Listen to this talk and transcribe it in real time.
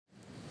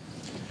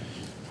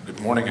Good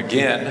morning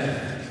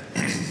again.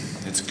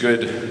 It's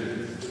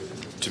good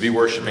to be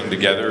worshiping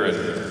together,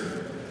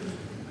 and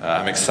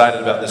I'm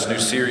excited about this new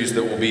series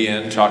that we'll be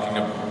in,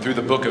 talking through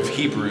the book of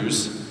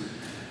Hebrews.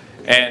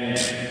 And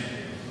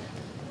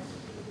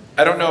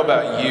I don't know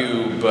about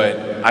you, but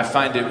I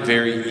find it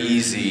very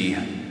easy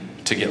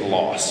to get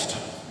lost.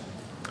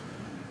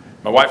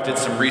 My wife did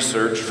some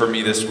research for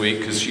me this week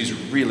because she's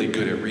really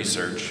good at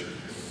research.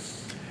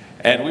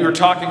 And we were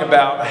talking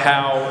about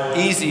how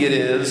easy it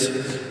is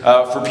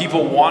for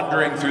people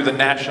wandering through the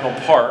national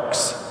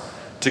parks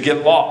to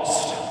get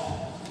lost.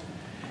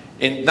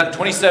 In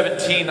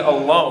 2017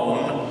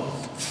 alone,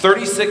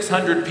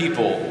 3,600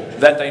 people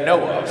that they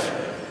know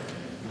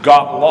of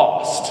got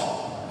lost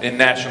in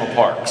national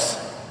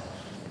parks.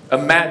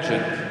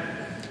 Imagine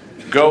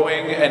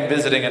going and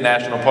visiting a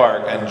national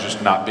park and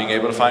just not being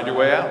able to find your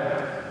way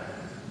out.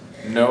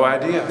 No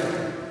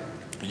idea.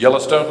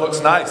 Yellowstone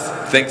looks nice.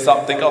 Think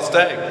I'll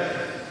stay.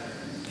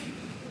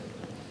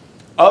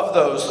 Of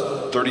those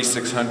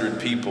 3,600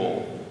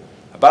 people,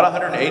 about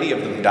 180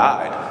 of them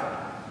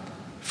died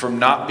from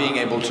not being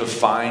able to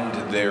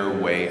find their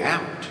way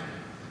out.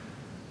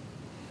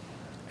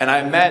 And I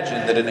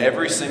imagine that in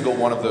every single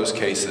one of those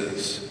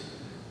cases,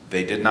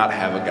 they did not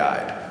have a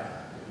guide.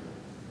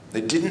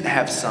 They didn't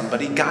have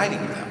somebody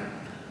guiding them.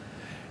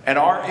 And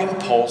our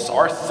impulse,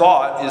 our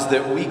thought is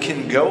that we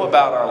can go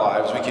about our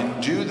lives, we can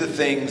do the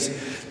things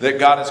that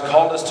God has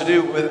called us to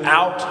do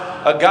without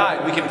a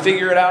guide. We can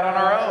figure it out on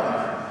our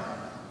own.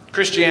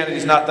 Christianity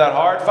is not that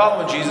hard.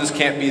 Following Jesus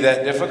can't be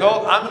that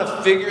difficult. I'm going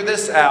to figure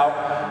this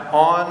out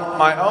on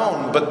my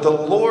own. But the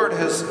Lord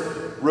has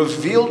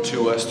revealed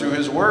to us through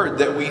His Word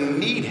that we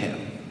need Him.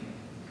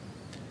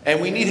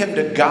 And we need Him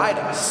to guide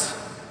us.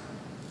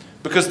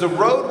 Because the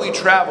road we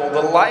travel,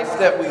 the life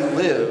that we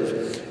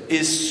live,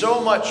 is so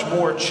much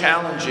more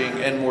challenging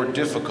and more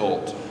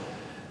difficult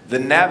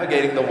than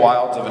navigating the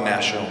wilds of a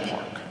national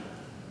park.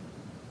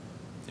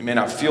 You may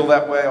not feel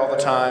that way all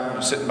the time.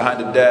 You're sitting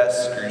behind a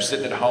desk, or you're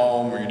sitting at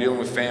home, or you're dealing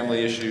with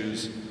family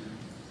issues.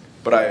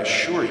 But I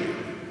assure you,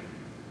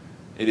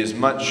 it is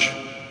much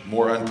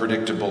more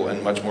unpredictable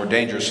and much more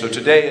dangerous. So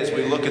today, as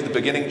we look at the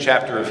beginning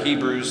chapter of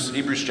Hebrews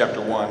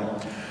chapter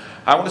 1,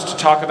 I want us to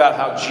talk about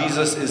how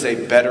Jesus is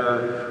a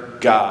better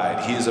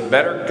guide. He is a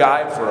better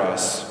guide for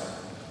us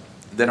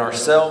than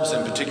ourselves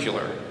in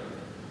particular,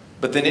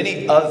 but than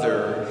any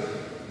other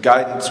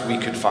guidance we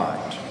could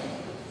find.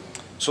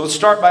 So let's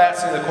start by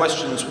asking the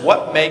questions,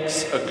 what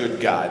makes a good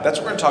guide? That's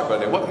what we're going to talk about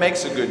today. What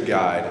makes a good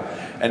guide?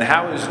 And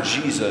how is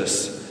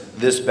Jesus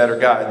this better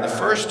guide? And the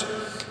first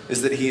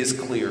is that He is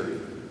clear.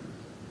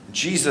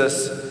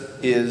 Jesus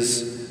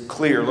is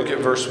clear. Look at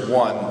verse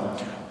 1.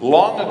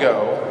 Long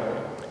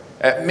ago,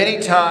 at many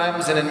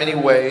times and in many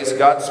ways,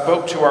 God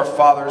spoke to our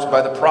fathers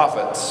by the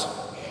prophets.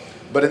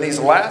 But in these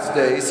last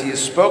days, He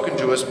has spoken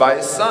to us by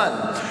His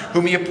Son,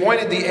 whom He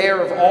appointed the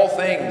heir of all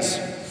things,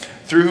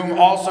 through whom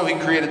also He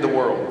created the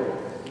world.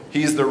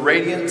 He is the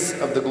radiance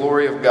of the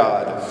glory of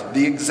God,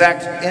 the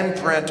exact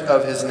imprint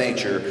of His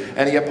nature,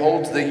 and He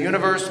upholds the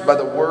universe by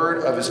the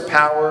word of His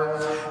power.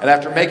 And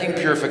after making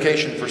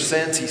purification for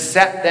sins, He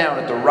sat down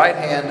at the right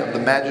hand of the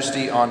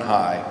Majesty on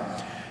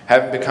high,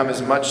 having become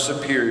as much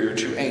superior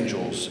to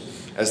angels,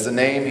 as the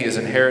name He has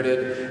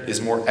inherited is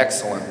more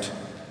excellent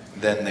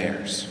than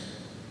theirs.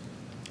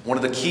 One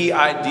of the key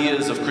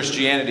ideas of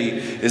Christianity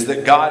is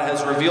that God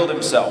has revealed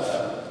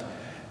Himself.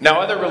 Now,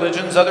 other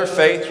religions, other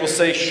faiths will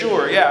say,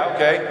 sure, yeah,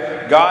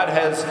 okay, God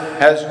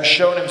has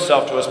shown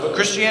Himself to us. But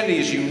Christianity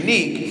is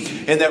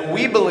unique in that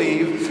we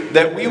believe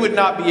that we would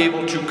not be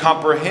able to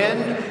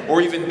comprehend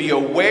or even be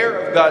aware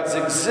of God's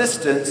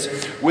existence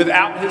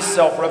without His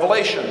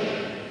self-revelation.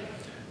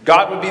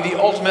 God would be the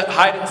ultimate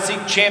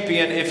hide-and-seek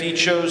champion if He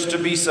chose to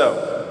be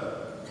so.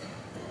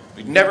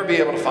 We'd never be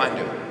able to find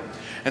Him.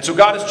 And so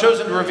God has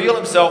chosen to reveal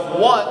Himself,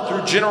 one,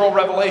 through general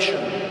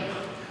revelation.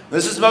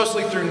 This is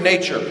mostly through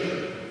nature.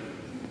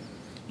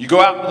 You go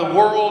out into the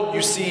world,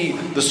 you see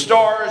the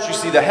stars, you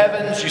see the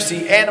heavens, you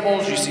see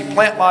animals, you see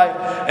plant life,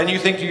 and you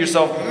think to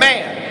yourself,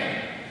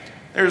 man,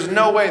 there's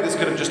no way this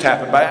could have just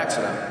happened by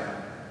accident.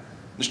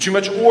 There's too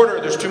much order,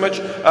 there's too much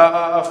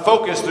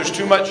focus, there's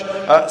too much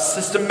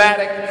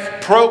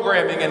systematic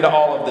programming into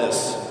all of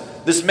this.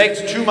 This makes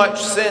too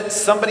much sense.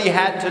 Somebody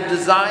had to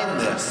design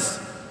this.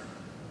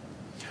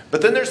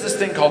 But then there's this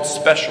thing called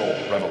special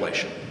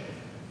revelation.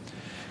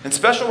 And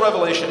special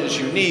revelation is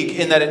unique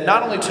in that it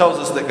not only tells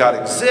us that God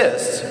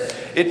exists,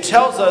 it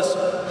tells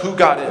us who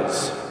God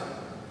is,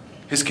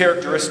 His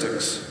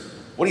characteristics,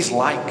 what He's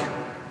like,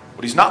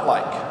 what He's not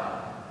like.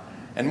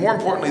 And more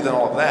importantly than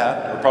all of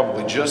that, or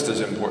probably just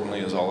as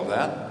importantly as all of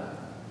that,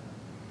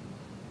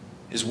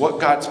 is what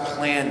God's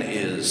plan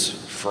is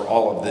for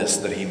all of this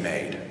that He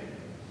made.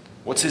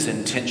 What's His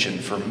intention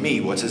for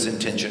me? What's His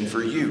intention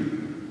for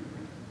you?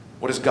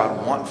 What does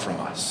God want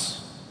from us?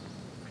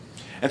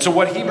 And so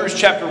what Hebrews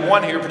chapter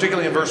 1 here,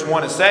 particularly in verse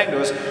 1, is saying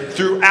to us,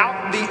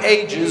 throughout the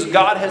ages,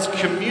 God has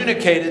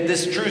communicated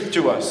this truth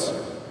to us.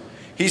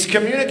 He's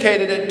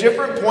communicated at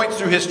different points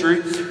through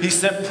history. He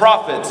sent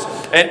prophets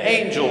and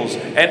angels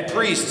and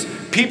priests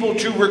people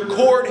to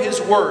record his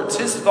words,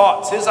 his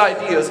thoughts, his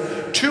ideas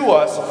to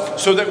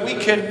us so that we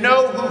can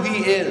know who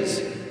he is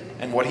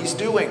and what he's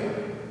doing.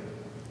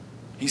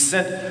 He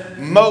sent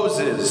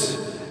Moses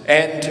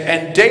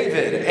and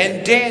David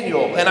and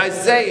Daniel and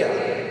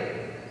Isaiah.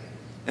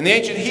 And the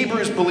ancient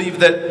Hebrews believed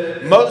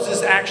that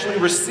Moses actually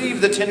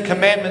received the Ten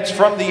Commandments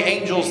from the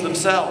angels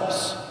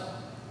themselves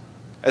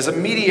as a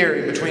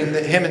mediator between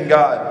him and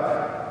God.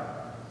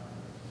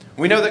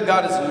 We know that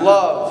God is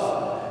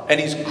love and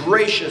he's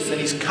gracious and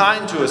he's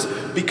kind to us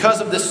because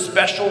of this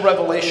special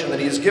revelation that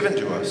he has given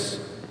to us.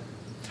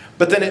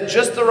 But then at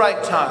just the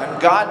right time,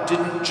 God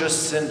didn't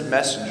just send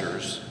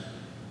messengers.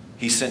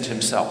 He sent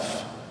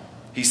himself.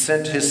 He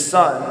sent his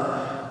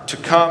Son to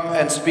come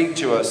and speak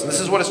to us. And this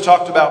is what is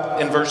talked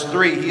about in verse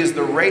 3. He is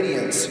the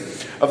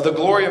radiance of the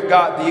glory of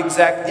God, the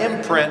exact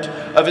imprint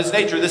of his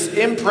nature. This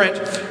imprint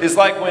is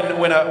like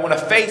when a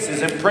face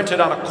is imprinted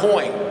on a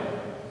coin.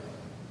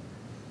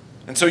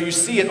 And so you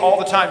see it all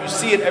the time. You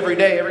see it every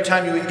day. Every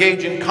time you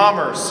engage in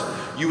commerce,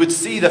 you would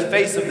see the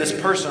face of this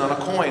person on a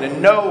coin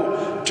and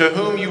know to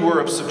whom you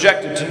were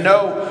subjected, to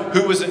know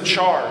who was in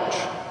charge.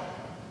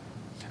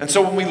 And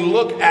so when we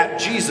look at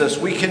Jesus,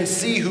 we can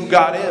see who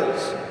God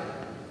is.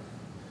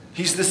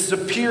 He's the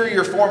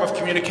superior form of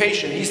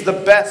communication. He's the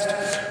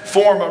best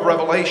form of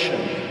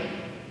revelation.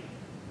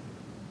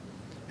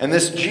 And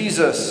this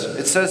Jesus,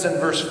 it says in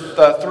verse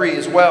 3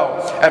 as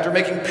well, after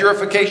making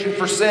purification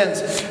for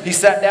sins, he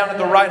sat down at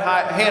the right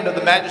hand of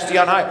the Majesty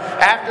on high.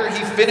 After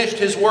he finished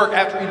his work,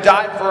 after he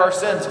died for our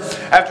sins,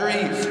 after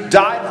he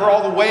died for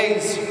all the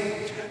ways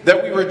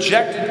that we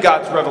rejected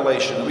God's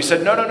revelation. We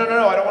said, no, I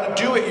don't want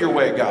to do it your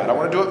way, God. I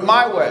want to do it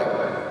my way.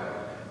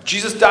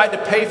 Jesus died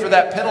to pay for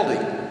that penalty.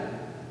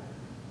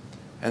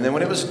 And then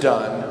when it was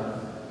done,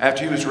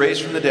 after he was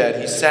raised from the dead,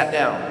 he sat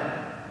down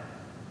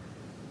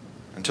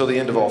until the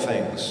end of all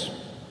things.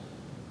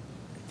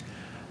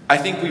 I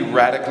think we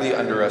radically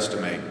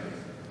underestimate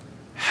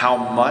how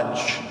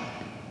much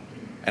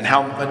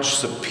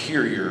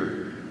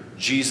superior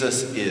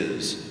Jesus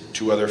is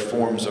to other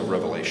forms of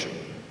revelation.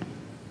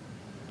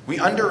 We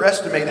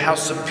underestimate how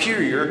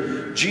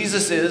superior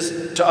Jesus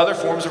is to other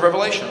forms of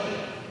revelation.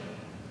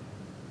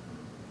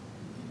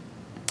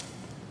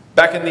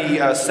 Back in the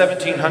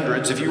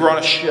 1700s, if you were on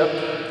a ship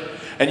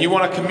and you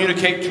want to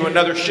communicate to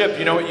another ship,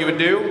 you know what you would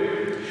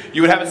do?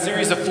 You would have a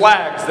series of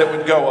flags that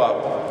would go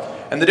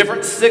up. And the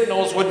different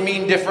signals would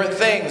mean different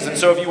things. And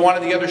so if you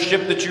wanted the other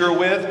ship that you were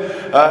with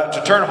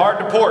to turn hard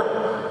to port,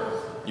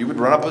 you would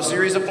run up a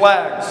series of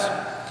flags.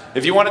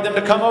 If you wanted them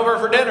to come over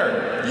for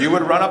dinner, you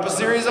would run up a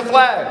series of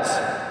flags.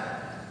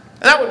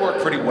 And that would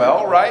work pretty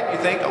well, right? You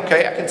think,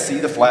 okay, I can see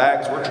the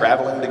flags. We're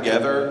traveling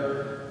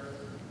together.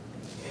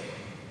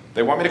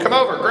 They want me to come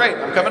over. Great,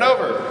 I'm coming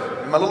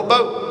over in my little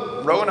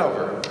boat, rowing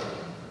over.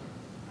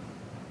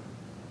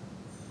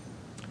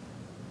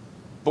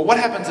 But what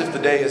happens if the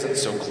day isn't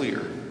so clear?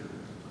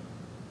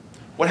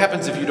 What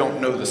happens if you don't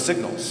know the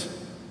signals?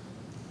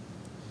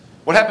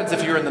 What happens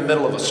if you're in the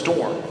middle of a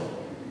storm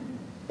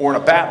or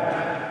in a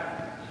battle?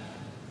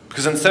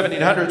 Because in the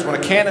 1700s, when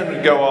a cannon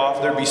would go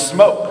off, there'd be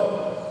smoke.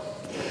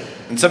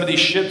 And some of these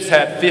ships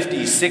had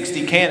 50,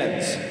 60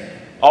 cannons,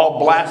 all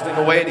blasting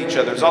away at each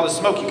other. There's all this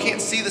smoke. You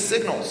can't see the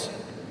signals.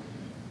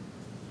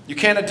 You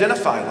can't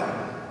identify them.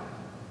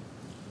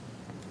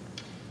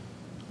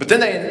 But then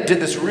they did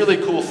this really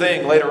cool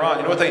thing later on.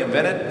 You know what they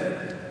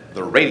invented?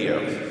 The radio.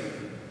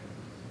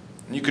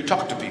 And you could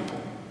talk to people.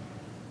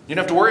 You didn't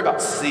have to worry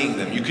about seeing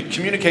them. You could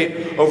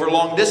communicate over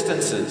long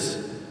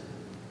distances.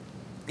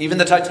 Even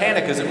the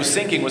Titanic, as it was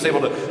sinking, was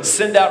able to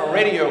send out a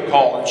radio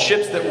call, and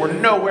ships that were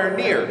nowhere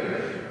near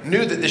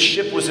knew that this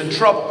ship was in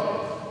trouble.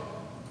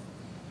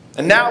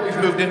 And now we've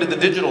moved into the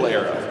digital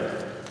era,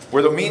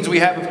 where the means we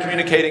have of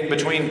communicating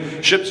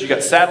between ships, you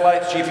got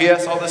satellites,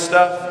 GPS, all this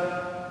stuff.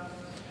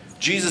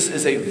 Jesus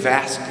is a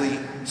vastly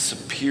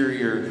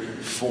superior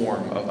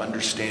form of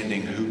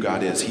understanding who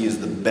God is. He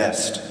is the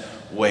best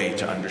way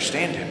to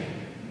understand him.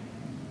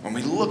 When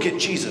we look at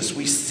Jesus,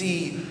 we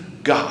see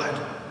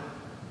God.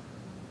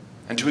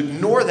 And to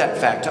ignore that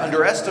fact, to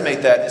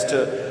underestimate that, is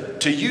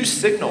to use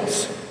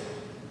signals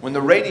when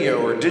the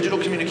radio or digital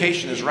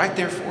communication is right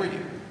there for you.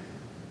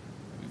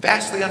 We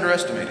vastly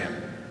underestimate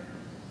him.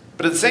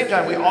 But at the same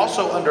time, we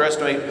also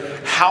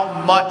underestimate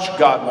how much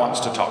God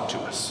wants to talk to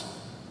us.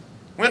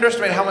 We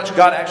underestimate how much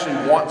God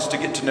actually wants to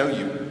get to know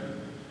you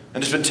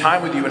and to spend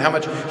time with you, and how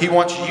much he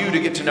wants you to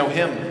get to know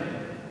him.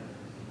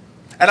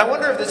 And I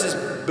wonder if this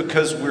is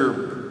because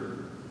we're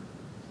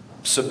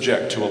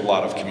subject to a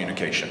lot of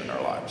communication in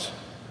our lives.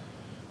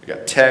 We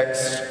got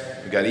text,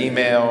 we got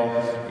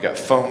email, we got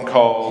phone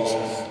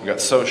calls, we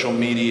got social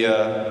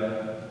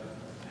media.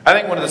 I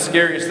think one of the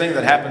scariest things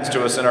that happens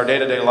to us in our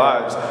day-to-day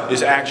lives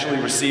is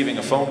actually receiving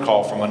a phone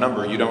call from a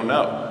number you don't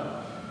know.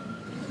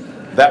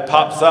 That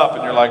pops up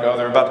and you're like, oh,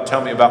 they're about to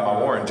tell me about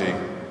my warranty.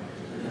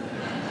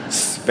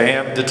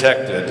 Spam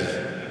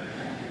detected.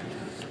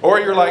 Or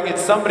you're like,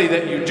 it's somebody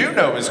that you do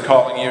know is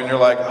calling you, and you're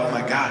like, oh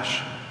my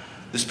gosh,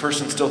 this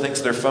person still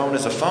thinks their phone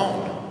is a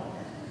phone.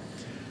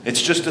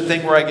 It's just a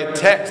thing where I get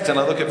text and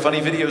I look at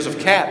funny videos of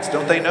cats.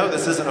 Don't they know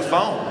this isn't a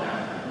phone?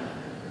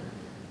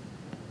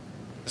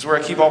 This is where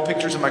I keep all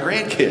pictures of my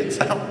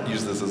grandkids. I don't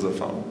use this as a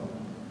phone.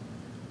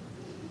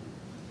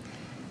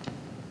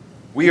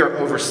 We are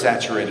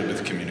oversaturated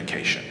with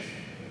communication.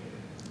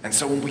 And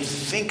so when we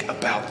think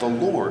about the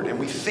Lord and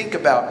we think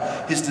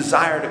about his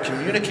desire to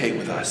communicate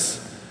with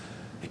us,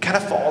 it kind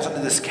of falls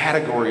into this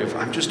category of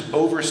I'm just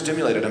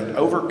overstimulated, I'm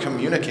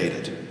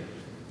overcommunicated.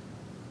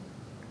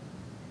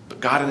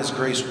 But God in his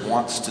grace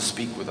wants to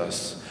speak with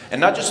us.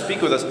 And not just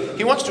speak with us,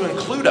 he wants to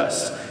include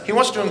us. He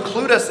wants to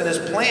include us in his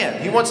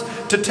plan. He wants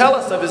to tell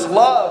us of his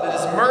love and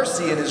his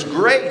mercy and his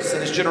grace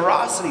and his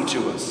generosity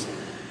to us.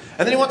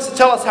 And then he wants to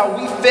tell us how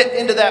we fit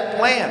into that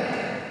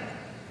plan.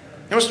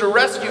 He wants to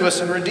rescue us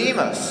and redeem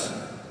us.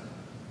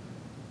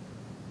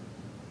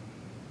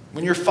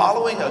 When you're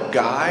following a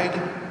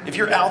guide, if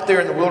you're out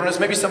there in the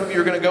wilderness, maybe some of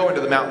you are going to go into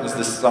the mountains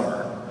this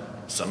summer.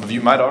 Some of you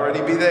might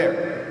already be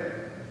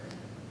there.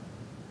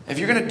 If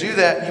you're going to do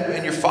that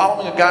and you're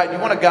following a guide, you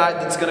want a guide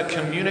that's going to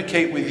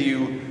communicate with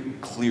you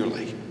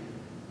clearly.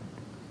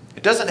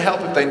 It doesn't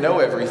help if they know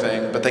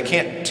everything, but they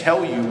can't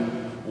tell you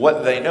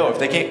what they know, if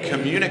they can't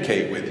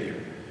communicate with you.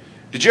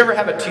 Did you ever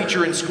have a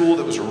teacher in school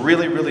that was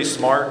really, really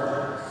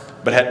smart,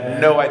 but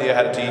had no idea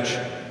how to teach?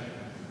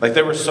 Like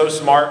they were so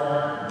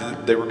smart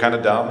that they were kind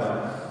of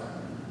dumb?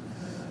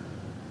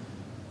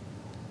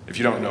 If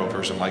you don't know a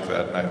person like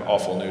that, I have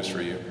awful news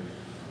for you.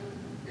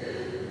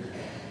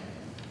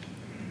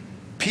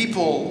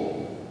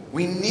 People,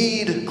 we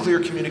need clear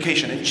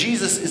communication, and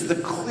Jesus is the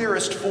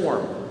clearest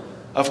form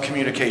of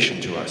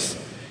communication to us.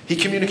 He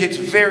communicates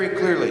very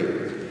clearly.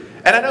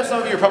 And I know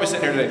some of you are probably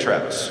sitting here today,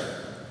 Travis.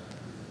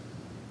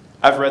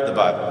 I've read the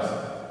Bible.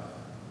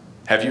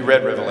 Have you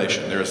read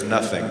Revelation? There is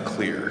nothing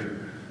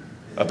clear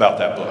about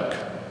that book.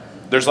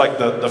 There's like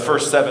the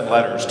first 7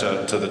 letters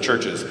to the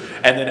churches.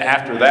 And then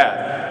after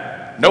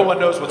that, no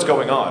one knows what's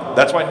going on.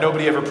 That's why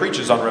nobody ever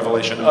preaches on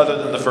Revelation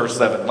other than the first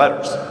 7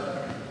 letters.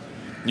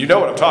 You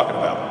know what I'm talking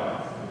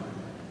about.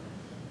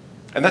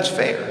 And that's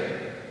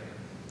fair.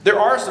 There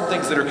are some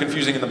things that are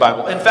confusing in the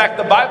Bible. In fact,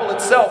 the Bible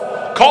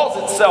itself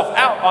calls itself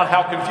out on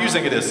how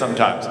confusing it is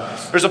sometimes.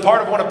 There's a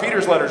part of one of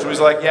Peter's letters where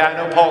he's like, yeah, I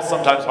know Paul's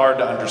sometimes hard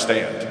to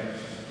understand.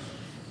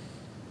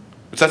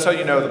 But that's how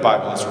you know the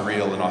Bible is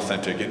real and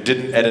authentic. It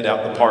didn't edit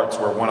out the parts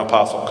where one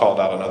apostle called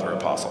out another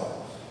apostle.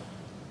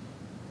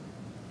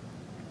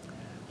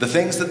 The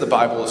things that the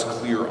Bible is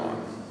clear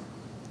on,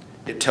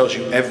 it tells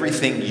you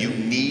everything you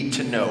need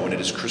to know, and it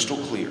is crystal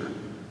clear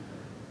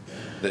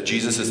that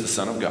Jesus is the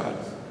Son of God.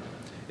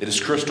 It is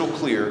crystal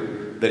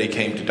clear that he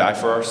came to die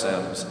for our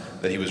sins,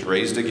 that he was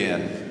raised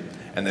again,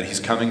 and that he's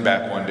coming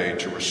back one day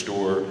to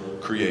restore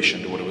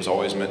creation to what it was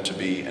always meant to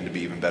be, and to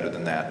be even better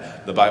than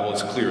that. The Bible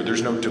is clear.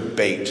 There's no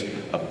debate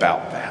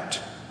about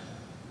that.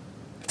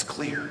 It's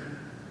clear.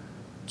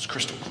 It's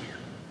crystal clear.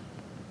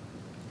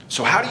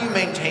 So how do you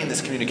maintain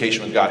this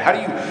communication with God? How do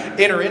you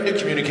enter into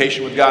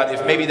communication with God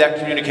if maybe that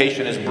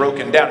communication is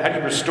broken down? How do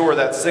you restore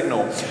that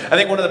signal? I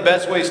think one of the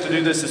best ways to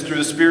do this is through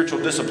the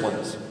spiritual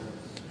disciplines.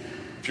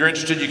 If you're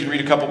interested, you can read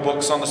a couple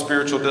books on the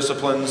spiritual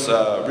disciplines.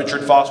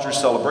 Richard Foster's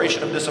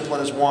Celebration of Discipline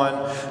is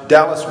one.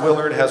 Dallas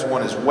Willard has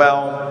one as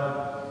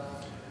well.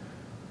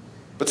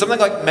 But something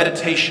like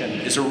meditation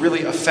is a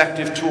really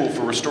effective tool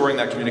for restoring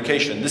that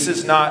communication. This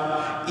is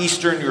not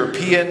Eastern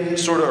European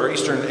sort of, or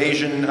Eastern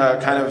Asian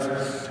kind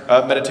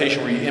of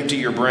meditation where you empty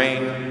your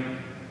brain.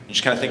 You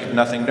just kind of think of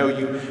nothing. No,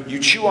 you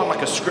chew on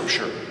like a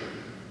scripture.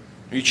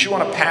 You chew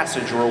on a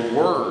passage or a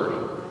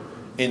word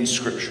in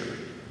scripture.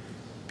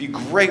 Be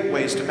great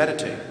ways to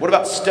meditate. What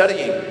about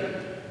studying?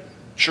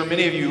 I'm sure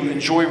many of you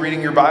enjoy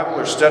reading your Bible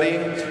or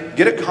studying.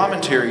 Get a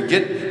commentary.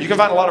 You can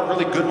find a lot of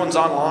really good ones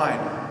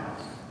online.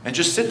 And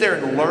just sit there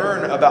and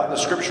learn about the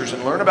scriptures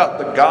and learn about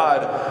the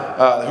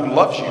God who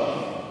loves you.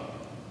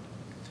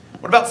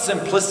 What about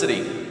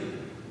simplicity?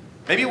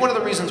 Maybe one of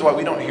the reasons why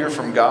we don't hear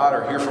from God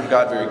or hear from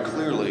God very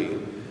clearly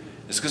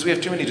is because we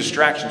have too many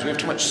distractions. We have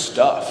too much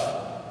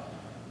stuff.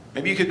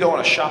 Maybe you could go on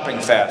a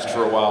shopping fast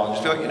for a while and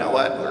just be like, you know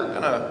what? We're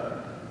going to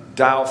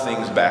dial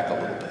things back a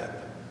little bit.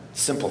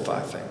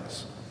 Simplify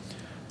things.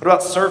 What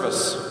about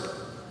service?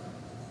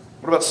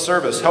 What about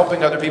service?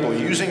 Helping other people,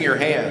 using your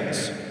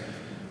hands.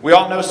 We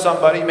all know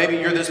somebody, maybe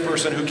you're this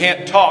person, who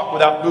can't talk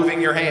without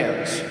moving your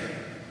hands.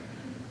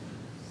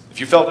 If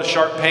you felt a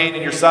sharp pain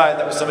in your side,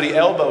 that was somebody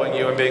elbowing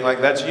you and being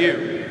like, that's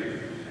you.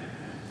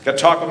 Got to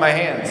talk with my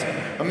hands.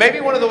 But maybe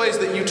one of the ways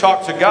that you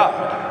talk to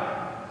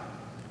God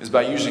is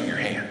by using your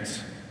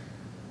hands.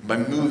 By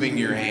moving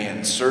your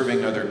hands,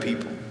 serving other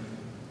people.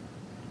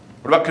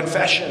 What about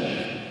confession?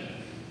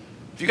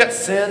 If you've got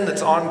sin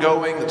that's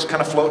ongoing, that's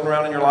kind of floating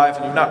around in your life,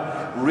 and you've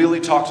not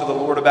really talked to the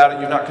Lord about it,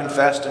 you've not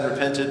confessed and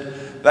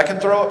repented, that can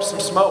throw up some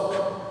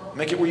smoke.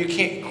 Make it where you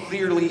can't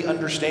clearly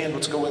understand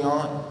what's going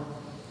on.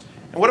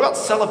 And what about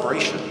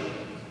celebration?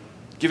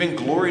 Giving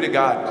glory to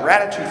God,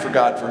 gratitude for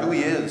God for who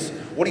he is,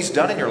 what he's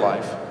done in your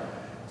life.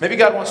 Maybe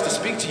God wants to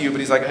speak to you, but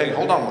he's like, hey,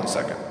 hold on one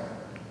second.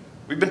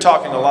 We've been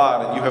talking a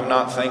lot, and you have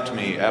not thanked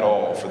me at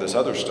all for this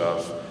other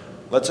stuff.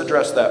 let's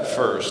address that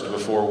first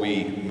before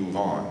we move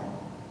on.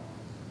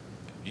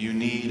 You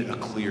need a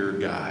clear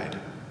guide.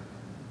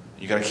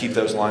 You got to keep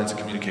those lines of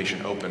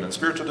communication open, and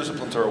spiritual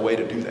disciplines are a way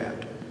to do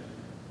that.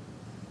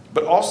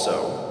 But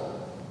also,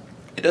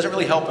 it doesn't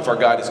really help if our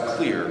guide is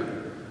clear,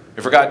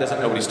 if our guide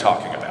doesn't know what he's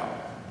talking about,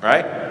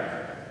 right?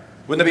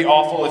 Wouldn't it be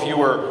awful if you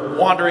were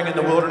wandering in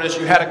the wilderness,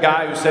 you had a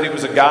guy who said he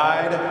was a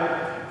guide,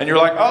 and you're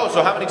like, oh,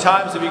 so how many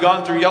times have you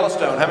gone through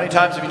Yellowstone? How many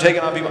times have you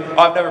taken on people? Oh,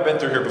 I've never been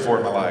through here before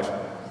in my life.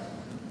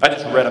 I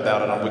just read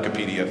about it on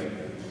Wikipedia.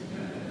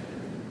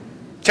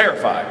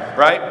 Terrifying,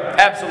 right?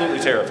 Absolutely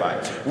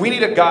terrifying. We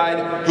need a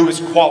guide who is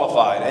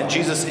qualified, and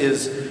Jesus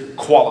is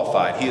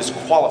qualified. He is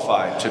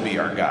qualified to be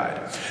our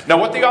guide. Now,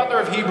 what the author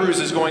of Hebrews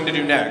is going to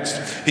do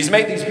next, he's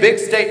made these big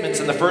statements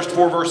in the first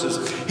 4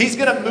 verses. He's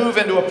going to move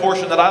into a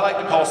portion that I like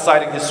to call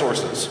citing his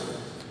sources.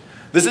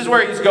 This is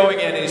where he's going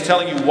in and he's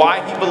telling you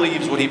why he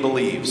believes what he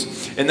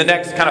believes in the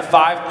next kind of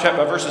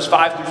verses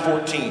 5 through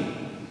 14.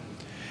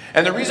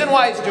 And the reason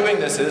why he's doing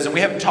this is, and we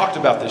haven't talked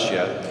about this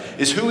yet,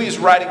 is who he's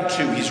writing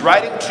to. He's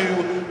writing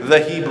to the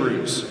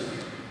Hebrews.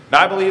 Now,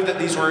 I believe that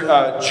these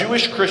were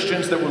Jewish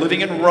Christians that were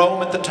living in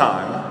Rome at the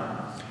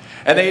time,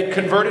 and they had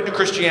converted to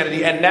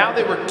Christianity, and now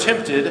they were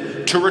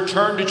tempted to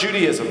return to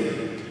Judaism.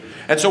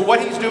 And so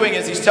what he's doing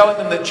is he's telling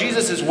them that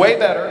Jesus is way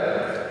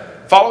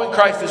better, following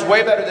Christ is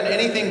way better than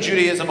anything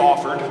Judaism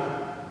offered,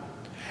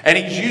 and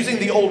he's using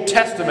the Old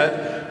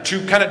Testament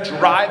to kind of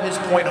drive his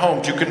point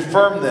home, to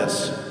confirm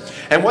this.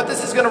 And what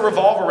this is going to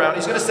revolve around,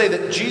 he's going to say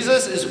that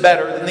Jesus is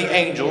better than the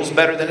angels,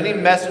 better than any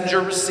messenger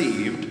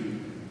received.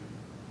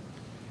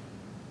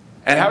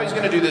 And how he's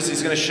going to do this,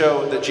 he's going to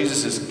show that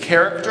Jesus'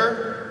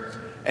 character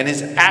and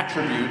his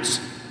attributes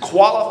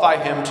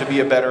qualify him to be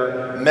a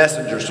better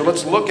messenger. So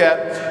let's look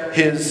at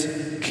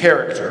his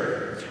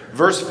character.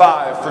 Verse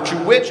 5, for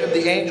to which of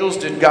the angels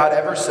did God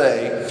ever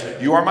say,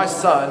 you are my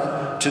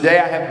son, today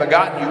I have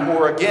begotten you,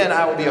 or again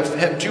I will be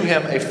to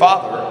him a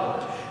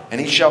father,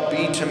 and he shall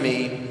be to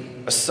me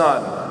a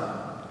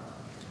son.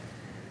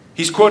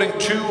 He's quoting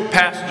 2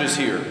 passages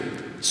here,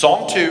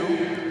 Psalm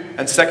 2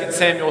 and 2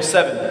 Samuel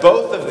 7.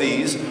 Both of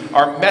these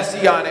are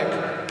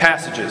messianic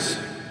passages.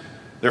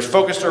 They're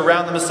focused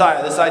around the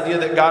Messiah, this idea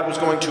that God was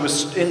going to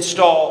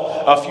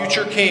install a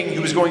future king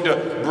who was going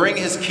to bring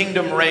his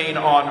kingdom reign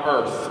on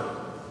earth.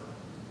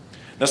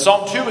 Now,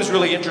 Psalm 2 is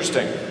really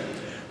interesting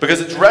because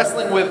it's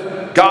wrestling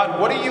with, God,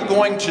 what are you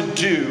going to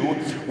do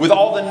with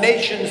all the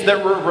nations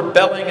that were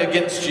rebelling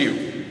against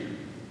you?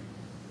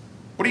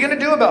 What are you going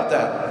to do about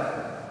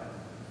that?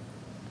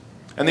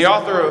 And the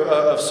author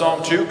of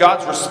Psalm 2,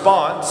 God's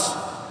response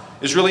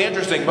is really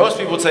interesting. Most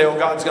people would say, oh,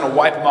 God's going to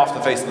wipe them off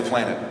the face of the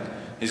planet.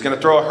 He's going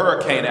to throw a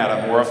hurricane at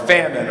them or a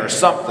famine or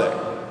something.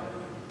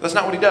 That's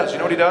not what he does. You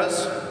know what he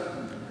does?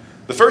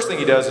 The first thing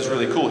he does is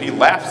really cool. He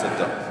laughs at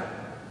them.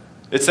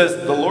 It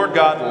says the Lord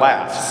God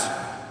laughs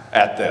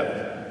at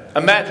them.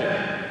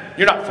 Imagine,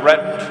 you're not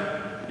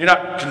threatened. You're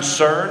not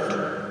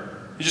concerned.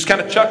 He just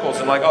kind of chuckles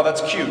and like, oh,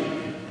 that's cute.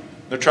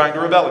 They're trying to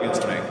rebel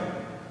against me.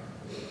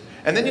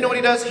 And then you know what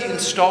he does? He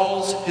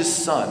installs his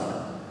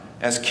son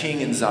as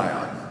king in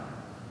Zion.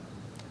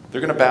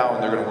 They're going to bow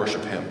and they're going to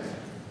worship him.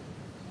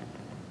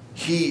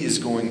 He is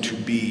going to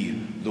be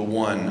the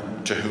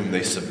one to whom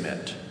they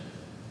submit.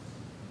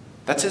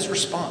 That's his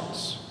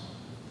response.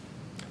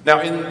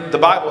 Now, in the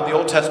Bible, in the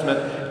Old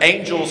Testament,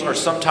 angels are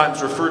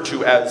sometimes referred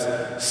to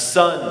as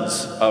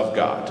sons of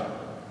God.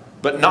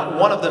 But not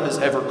one of them is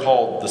ever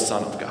called the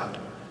Son of God.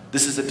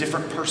 This is a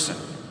different person.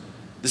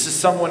 This is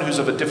someone who's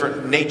of a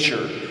different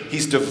nature.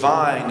 He's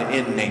divine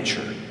in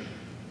nature.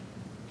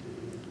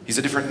 He's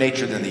a different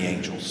nature than the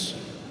angels.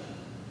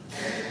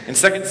 In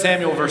 2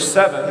 Samuel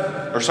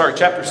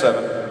chapter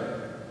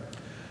 7,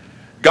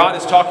 God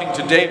is talking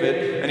to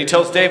David, and he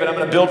tells David, I'm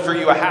going to build for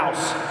you a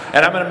house,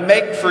 and I'm going to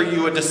make for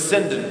you a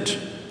descendant.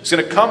 He's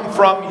going to come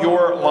from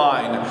your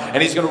line,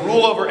 and he's going to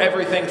rule over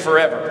everything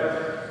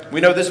forever.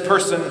 We know this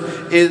person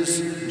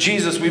is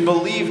Jesus. We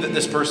believe that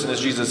this person is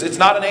Jesus. It's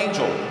not an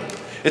angel.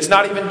 It's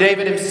not even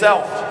David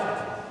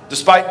himself,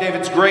 despite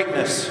David's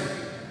greatness.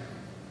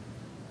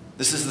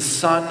 This is the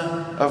Son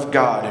of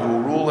God who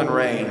will rule and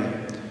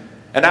reign.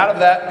 And out of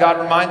that, God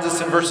reminds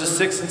us in verses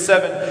 6 and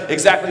 7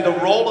 exactly the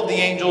role of the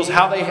angels,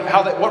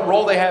 what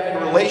role they have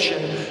in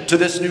relation to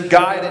this new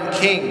guide and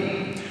king.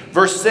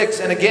 Verse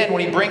 6, and again,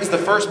 when he brings the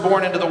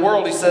firstborn into the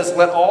world, he says,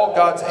 let all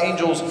God's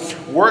angels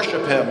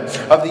worship him.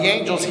 Of the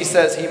angels, he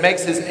says, he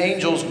makes his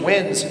angels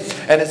winds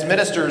and his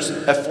ministers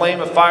a flame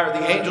of fire.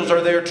 The angels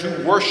are there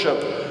to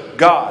worship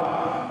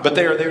God, but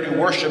they are there to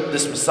worship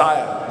this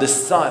Messiah,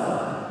 this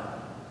Son.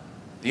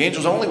 The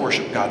angels only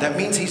worship God. That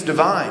means he's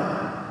divine.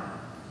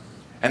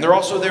 And they're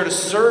also there to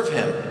serve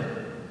him.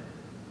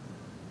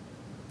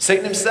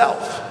 Satan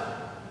himself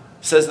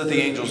says that the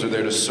angels are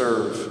there to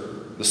serve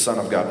the Son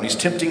of God when he's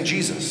tempting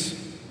Jesus.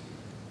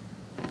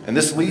 And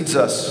this leads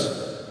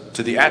us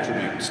to the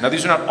attributes. Now,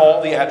 these are not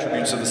all the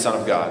attributes of the Son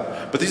of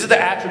God, but these are the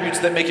attributes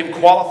that make him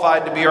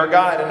qualified to be our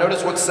guide. And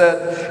notice what's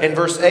said in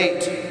verse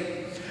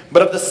 8.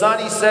 But of the Son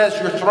he says,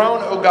 your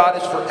throne, O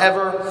God, is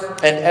forever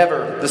and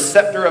ever. The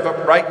scepter of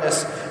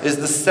uprightness is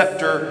the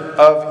scepter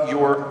of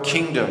your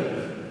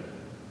kingdom.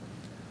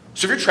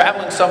 So if you're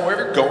traveling somewhere, if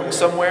you're going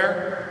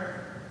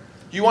somewhere,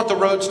 you want the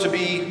roads to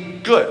be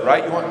good,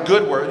 right? You want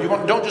good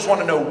roads. Don't just want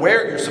to know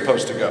where you're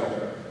supposed to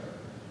go.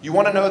 You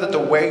want to know that the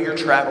way you're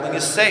traveling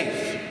is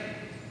safe.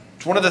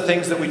 It's one of the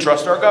things that we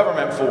trust our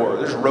government for.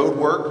 There's road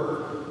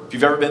work. If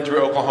you've ever been through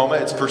Oklahoma,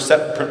 it's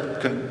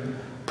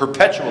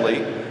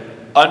perpetually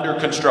under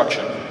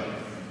construction.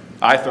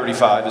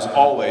 I-35 is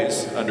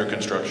always under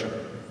construction.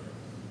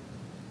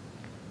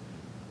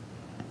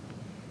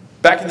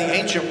 Back in the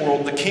ancient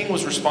world, the king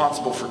was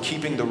responsible for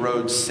keeping the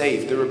roads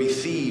safe. There would be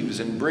thieves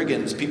and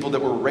brigands, people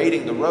that were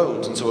raiding the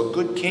roads, and so a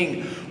good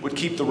king would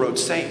keep the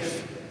roads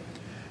safe.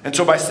 And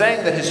so by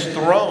saying that his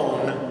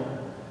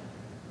throne,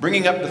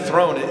 bringing up the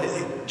throne,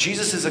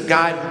 Jesus is a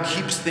guide who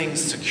keeps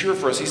things secure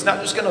for us. He's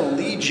not just going to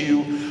lead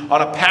you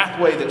on a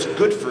pathway that's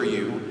good for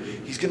you.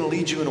 He's going to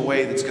lead you in a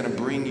way that's going to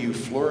bring you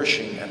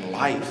flourishing and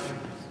life.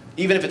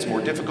 Even if it's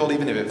more difficult,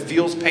 even if it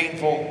feels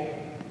painful,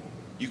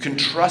 you can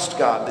trust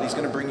God that he's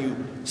going to bring you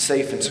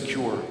safe and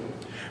secure.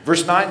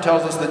 Verse 9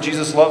 tells us that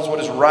Jesus loves what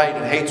is right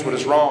and hates what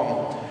is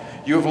wrong.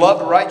 You have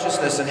loved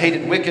righteousness and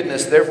hated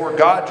wickedness. Therefore,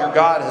 God, your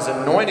God, has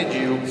anointed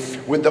you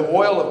with the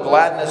oil of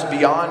gladness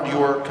beyond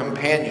your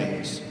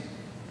companions.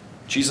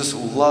 Jesus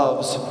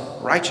loves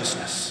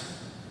righteousness.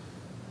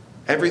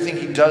 Everything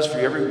he does for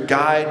you,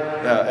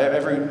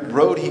 every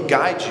road he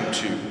guides you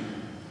to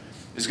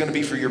is going to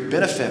be for your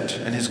benefit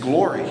and his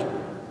glory.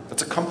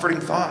 That's a comforting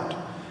thought.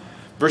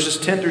 Verses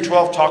 10 through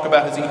 12 talk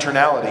about his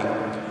eternality.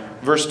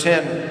 Verse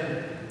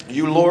 10,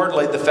 you, Lord,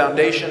 laid the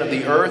foundation of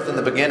the earth in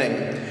the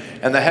beginning,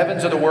 and the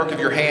heavens are the work of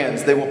your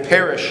hands. They will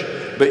perish,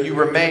 but you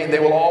remain. They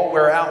will all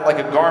wear out like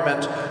a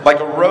garment. Like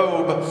a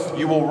robe,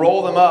 you will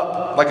roll them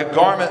up. Like a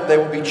garment, they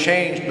will be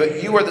changed.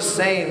 But you are the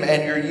same,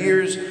 and your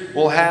years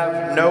will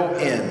have no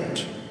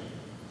end.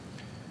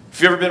 If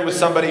you've ever been with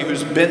somebody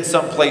who's been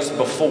someplace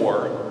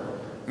before,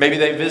 maybe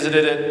they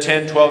visited it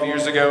 10, 12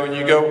 years ago, and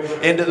you go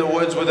into the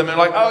woods with them, and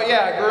they're like, oh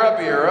yeah, I grew up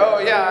here. Oh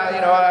yeah,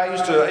 I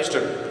used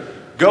to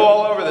go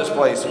all over this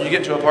place. And you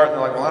get to a part, and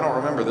they're like, well, I don't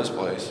remember this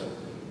place.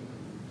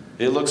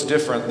 It looks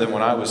different than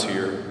when I was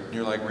here. And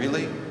you're like,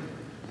 really?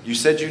 You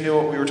said you knew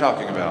what we were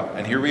talking about.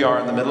 And here we are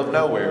in the middle of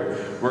nowhere.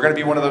 We're going to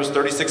be one of those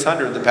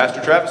 3,600 that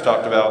Pastor Travis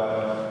talked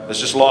about that's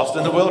just lost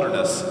in the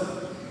wilderness.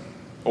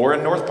 Or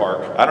in North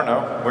Park. I don't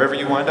know. Wherever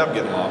you wind up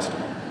getting lost.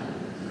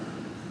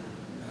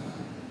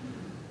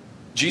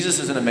 Jesus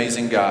is an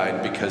amazing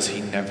guide because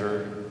he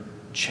never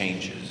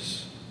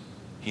changes.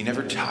 He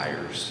never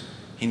tires.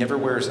 He never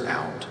wears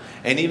out.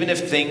 And even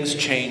if things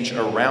change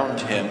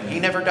around him, he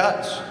never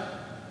does.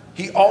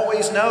 He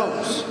always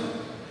knows.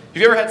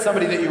 Have you ever had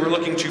somebody that you were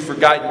looking to for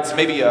guidance,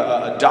 maybe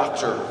a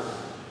doctor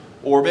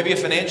or maybe a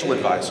financial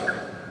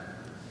advisor,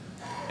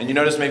 and you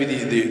notice maybe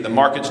the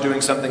market's doing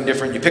something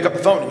different? You pick up the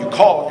phone and you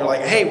call and you're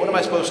like, hey, what am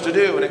I supposed to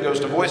do? And it goes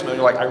to voicemail and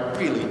you're like, I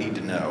really need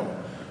to know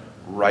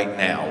right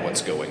now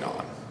what's going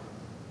on.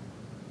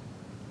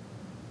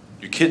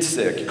 Your kid's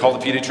sick, you call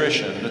the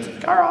pediatrician, and it's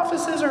like, our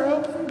offices are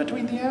open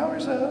between the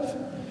hours of.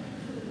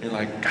 You're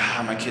like,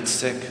 God, my kid's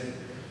sick.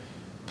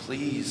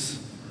 Please.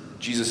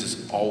 Jesus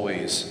is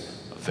always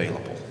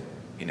available.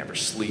 He never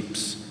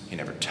sleeps. He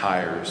never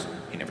tires.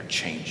 He never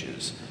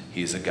changes.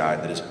 He is a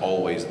guide that is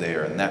always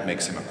there, and that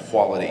makes him a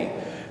quality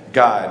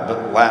guide.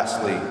 But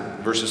lastly,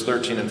 verses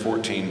 13 and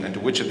 14, and to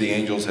which of the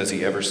angels has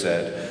he ever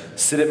said,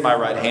 sit at my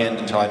right hand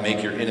until I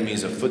make your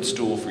enemies a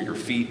footstool for your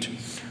feet?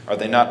 Are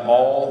they not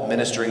all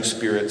ministering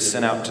spirits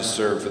sent out to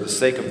serve for the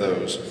sake of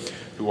those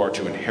who are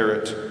to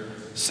inherit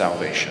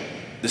salvation?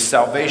 The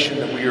salvation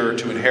that we are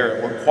to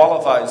inherit, what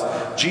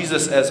qualifies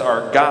Jesus as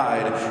our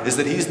guide, is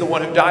that he's the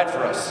one who died for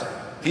us.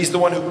 He's the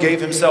one who gave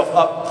himself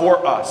up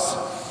for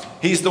us.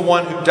 He's the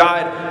one who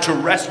died to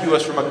rescue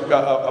us from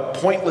a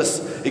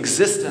pointless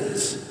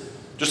existence.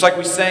 Just like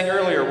we sang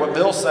earlier, what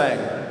Bill sang,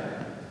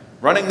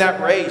 running that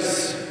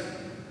race,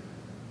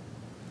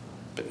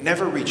 but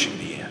never reaching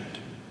the end.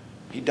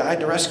 He died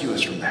to rescue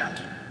us from that.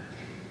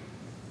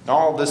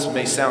 All this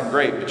may sound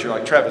great, but you're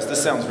like, Travis,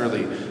 this sounds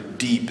really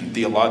deep and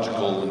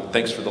theological, and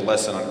thanks for the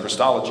lesson on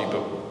Christology,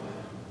 but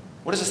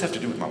what does this have to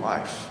do with my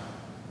life?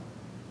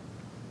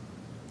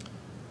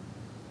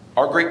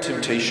 Our great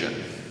temptation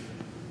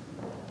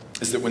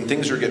is that when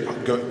things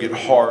get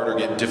hard or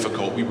get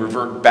difficult, we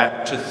revert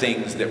back to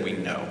things that we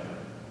know.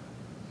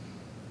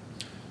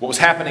 What was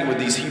happening with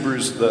these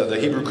Hebrews, the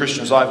Hebrew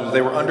Christians' lives, was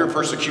they were under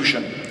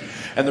persecution.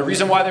 And the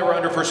reason why they were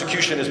under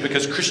persecution is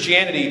because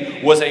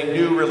Christianity was a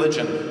new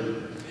religion.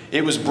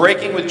 It was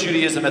breaking with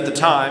Judaism at the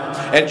time,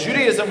 and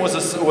Judaism was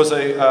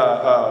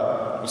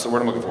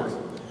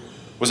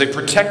a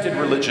protected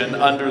religion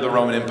under the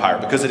Roman Empire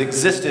because it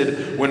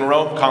existed when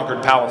Rome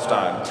conquered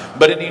Palestine.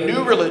 But any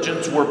new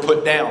religions were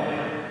put down.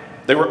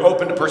 They were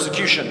open to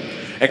persecution.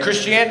 And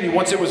Christianity,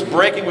 once it was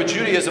breaking with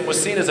Judaism,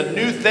 was seen as a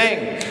new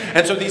thing.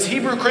 And so these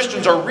Hebrew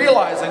Christians are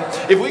realizing,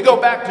 if we go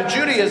back to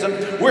Judaism,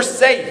 we're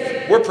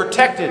safe, we're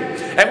protected.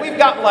 And we've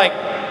got like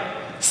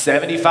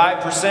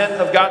 75%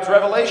 of God's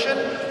revelation,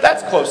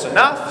 that's close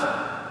enough.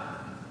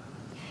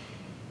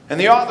 And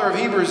the author of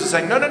Hebrews is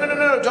saying, no,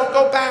 don't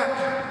go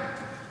back.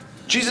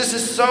 Jesus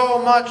is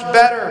so much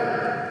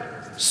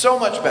better. So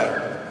much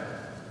better.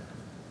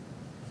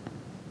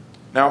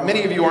 Now,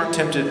 many of you aren't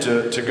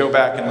tempted to go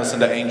back and listen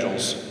to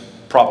angels,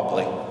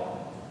 probably.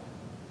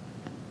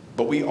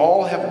 But we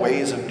all have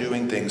ways of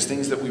doing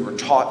things that we were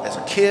taught as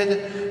a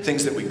kid,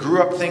 things that we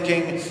grew up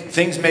thinking,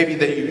 things maybe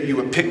that you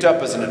had picked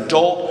up as an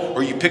adult,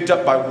 or you picked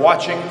up by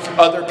watching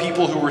other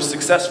people who were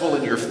successful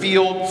in your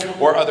field,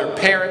 or other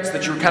parents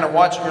that you were kind of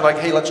watching. You're like,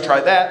 hey, let's try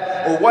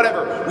that, or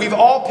whatever. We've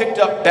all picked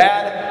up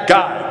bad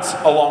guides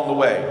along the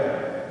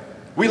way.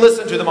 We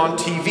listen to them on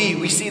TV.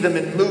 We see them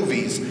in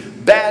movies.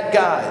 Bad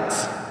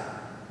guides.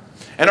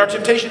 And our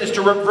temptation is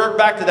to revert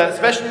back to that,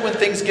 especially when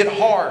things get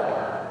hard.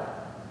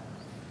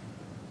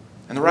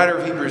 And the writer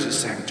of Hebrews is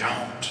saying,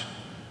 don't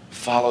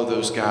follow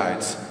those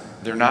guides.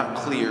 They're not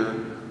clear,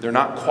 they're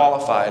not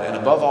qualified, and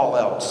above all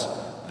else,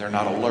 they're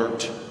not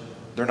alert.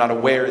 They're not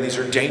aware. These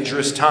are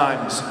dangerous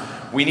times.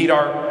 We need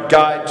our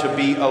guide to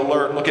be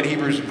alert. Look at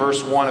Hebrews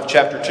verse 1 of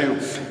chapter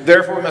 2.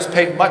 Therefore we must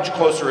pay much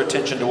closer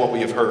attention to what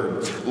we have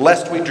heard,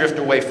 lest we drift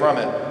away from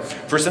it.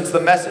 For since the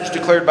message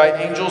declared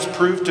by angels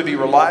proved to be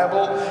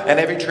reliable, and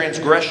every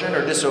transgression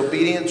or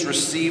disobedience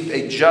received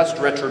a just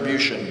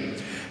retribution,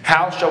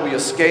 how shall we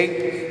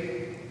escape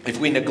if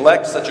we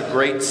neglect such a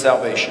great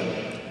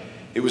salvation?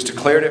 It was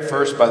declared at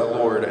first by the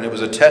Lord, and it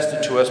was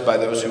attested to us by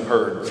those who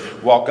heard,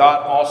 while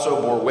God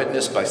also bore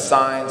witness by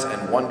signs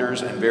and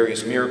wonders and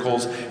various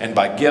miracles, and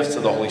by gifts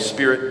of the Holy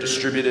Spirit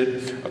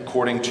distributed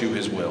according to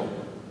his will.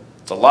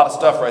 It's a lot of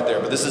stuff right there,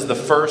 but this is the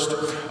first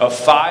of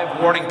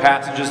 5 warning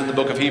passages in the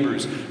book of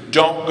Hebrews.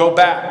 Don't go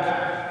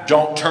back.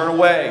 Don't turn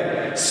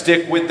away.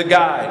 Stick with the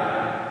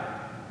guide.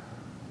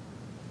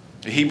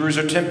 The Hebrews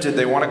are tempted.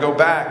 They want to go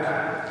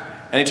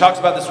back. And he talks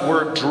about this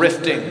word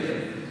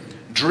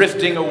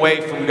drifting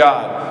away from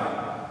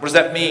God. What does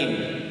that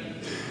mean?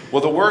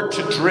 Well, the word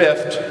to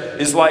drift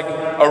is like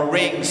a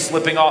ring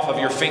slipping off of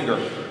your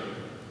finger.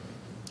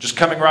 Just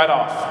coming right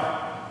off.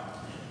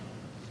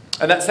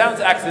 And that sounds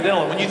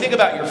accidental. And when you think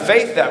about your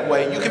faith that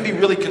way, you can be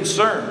really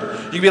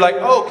concerned. You can be like,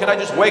 oh, can I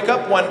just wake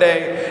up one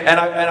day and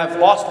I've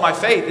lost my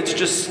faith? It's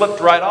just slipped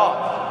right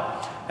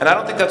off. And I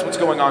don't think that's what's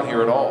going on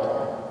here at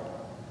all.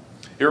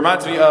 It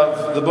reminds me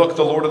of the book,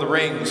 The Lord of the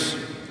Rings.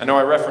 I know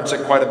I reference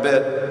it quite a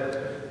bit.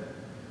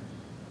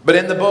 But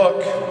in the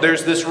book,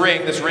 there's this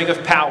ring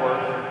of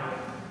power.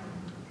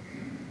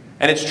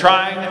 And it's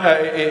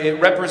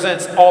it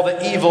represents all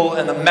the evil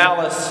and the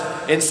malice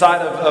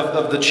inside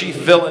of the chief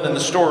villain in the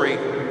story.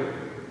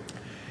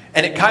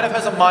 And it kind of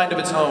has a mind of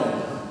its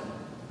own.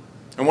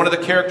 And one of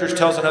the characters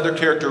tells another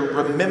character,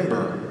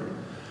 remember,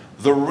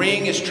 the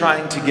ring is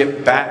trying to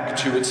get back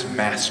to its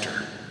master.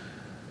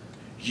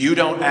 You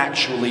don't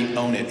actually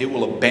own it. It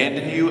will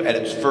abandon you at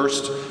its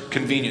first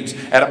convenience.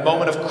 At a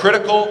moment of a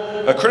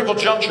critical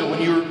juncture,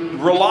 when you're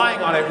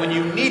relying on it, when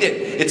you need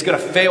it, it's going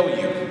to fail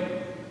you.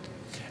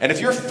 And if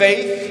your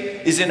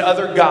faith is in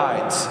other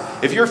guides,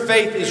 if your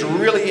faith is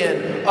really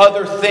in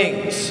other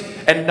things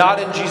and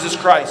not in Jesus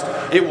Christ,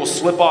 it will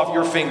slip off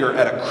your finger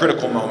at a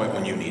critical moment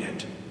when you need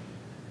it.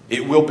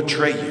 It will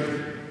betray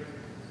you.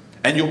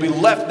 And you'll be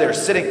left there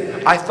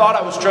sitting, I thought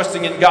I was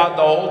trusting in God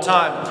the whole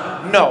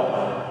time.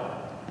 No.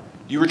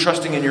 You were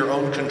trusting in your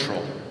own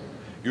control.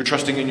 You're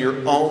trusting in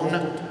your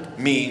own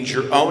means,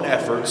 your own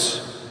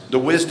efforts, the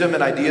wisdom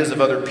and ideas of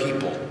other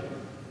people.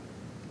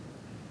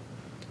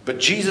 But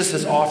Jesus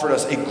has offered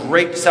us a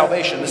great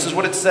salvation. This is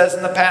what it says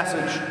in the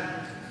passage.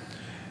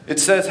 It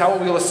says, how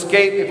will we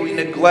escape if we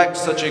neglect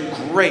such a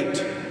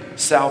great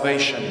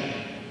salvation?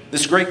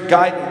 This great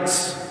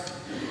guidance.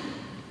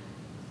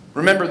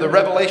 Remember the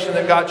revelation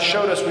that God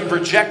showed us, we've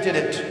rejected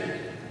it.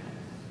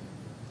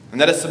 And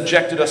that has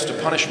subjected us to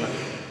punishment.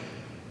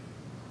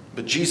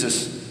 But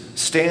Jesus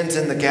stands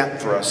in the gap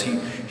for us.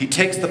 He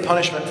takes the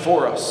punishment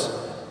for us.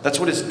 That's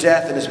what his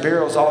death and his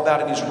burial is all about.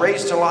 And he's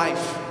raised to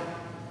life.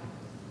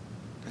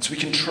 And so we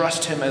can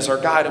trust him as our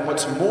guide. And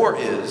what's more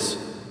is,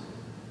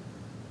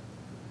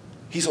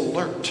 he's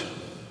alert.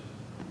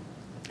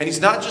 And he's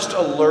not just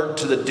alert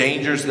to the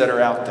dangers that are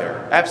out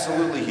there.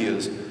 Absolutely he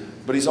is.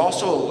 But he's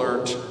also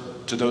alert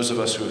to those of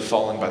us who have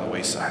fallen by the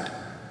wayside.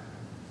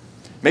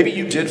 Maybe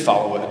you did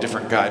follow a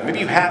different guide. Maybe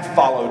you have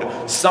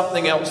followed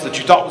something else that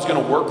you thought was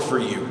going to work for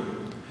you.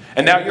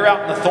 And now you're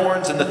out in the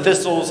thorns and the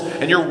thistles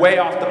and you're way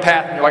off the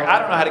path and you're like, I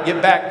don't know how to get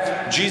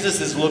back.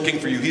 Jesus is looking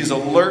for you. He's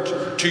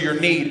alert to your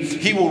need.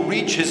 He will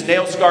reach his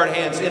nail-scarred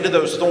hands into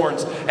those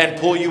thorns and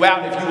pull you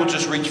out if you will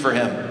just reach for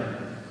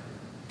him.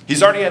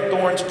 He's already had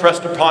thorns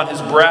pressed upon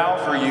his brow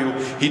for you.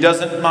 He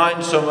doesn't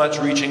mind so much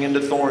reaching into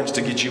thorns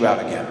to get you out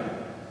again.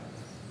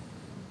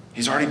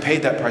 He's already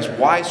paid that price.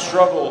 Why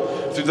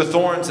struggle through the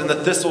thorns and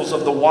the thistles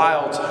of the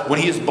wilds when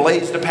he has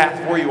blazed a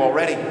path for you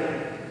already?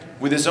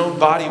 With his own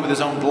body, with his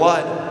own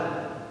blood.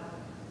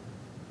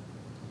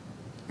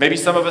 Maybe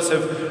some of us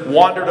have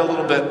wandered a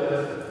little bit.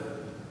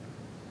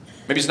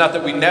 Maybe it's not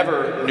that we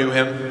never knew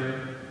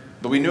him,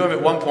 but we knew him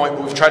at one point,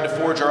 but we've tried to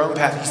forge our own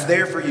path. He's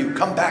there for you.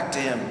 Come back to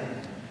him.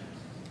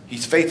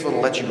 He's faithful to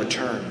let you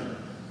return.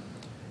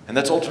 And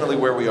that's ultimately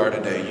where we are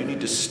today. You need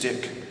to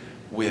stick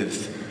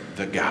with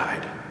the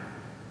guide.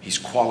 He's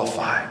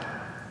qualified.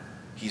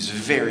 He's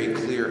very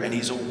clear, and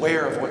he's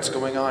aware of what's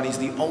going on. He's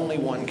the only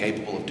one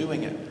capable of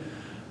doing it,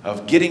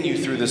 of getting you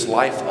through this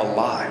life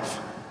alive.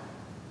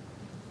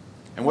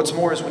 And what's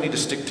more is we need to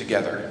stick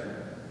together.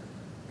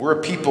 We're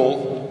a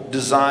people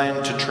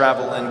designed to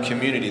travel in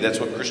community. That's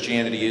what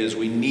Christianity is.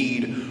 We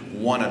need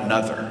one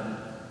another.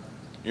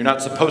 You're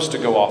not supposed to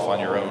go off on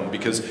your own,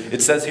 because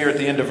it says here at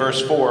the end of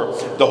verse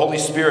 4, the Holy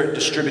Spirit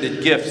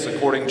distributed gifts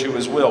according to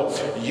his will.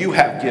 You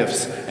have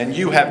gifts, and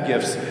you have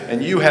gifts,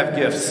 and you have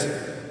gifts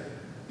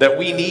that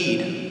we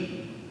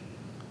need.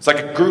 It's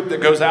like a group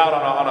that goes out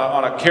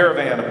on a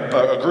caravan,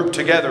 a group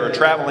together, or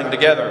traveling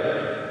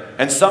together.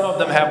 And some of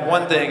them have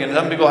one thing, and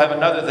some people have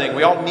another thing.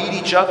 We all need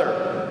each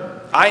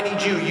other. I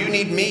need you, you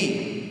need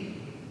me.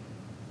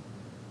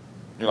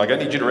 You're like, I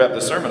need you to wrap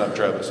this sermon up,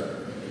 Travis.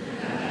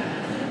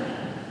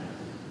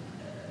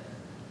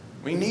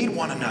 We need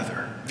one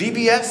another.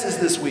 VBS is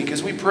this week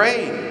as we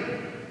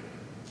pray.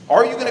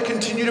 Are you going to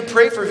continue to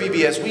pray for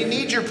VBS? We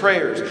need your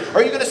prayers.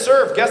 Are you going to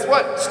serve? Guess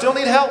what? Still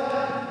need help.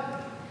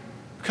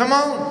 Come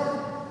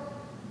on.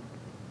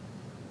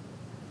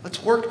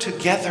 Let's work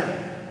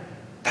together.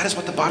 That is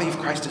what the body of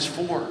Christ is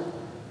for.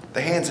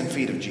 The hands and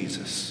feet of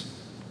Jesus.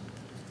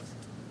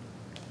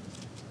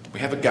 We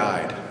have a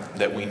guide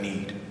that we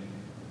need.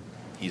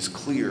 He's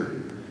clear,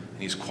 and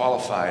he's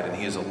qualified, and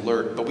he is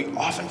alert, but we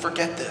often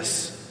forget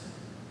this.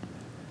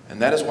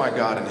 And that is why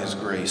God in his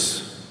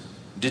grace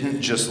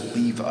didn't just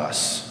leave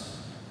us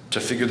to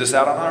figure this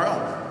out on our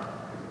own.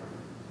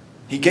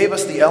 He gave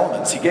us the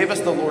elements. He gave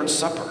us the Lord's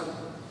Supper.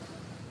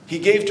 He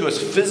gave to us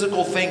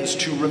physical things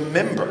to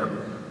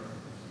remember,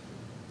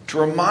 to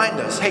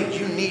remind us, hey,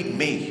 you need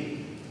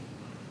me,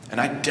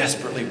 and I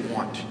desperately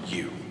want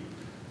you.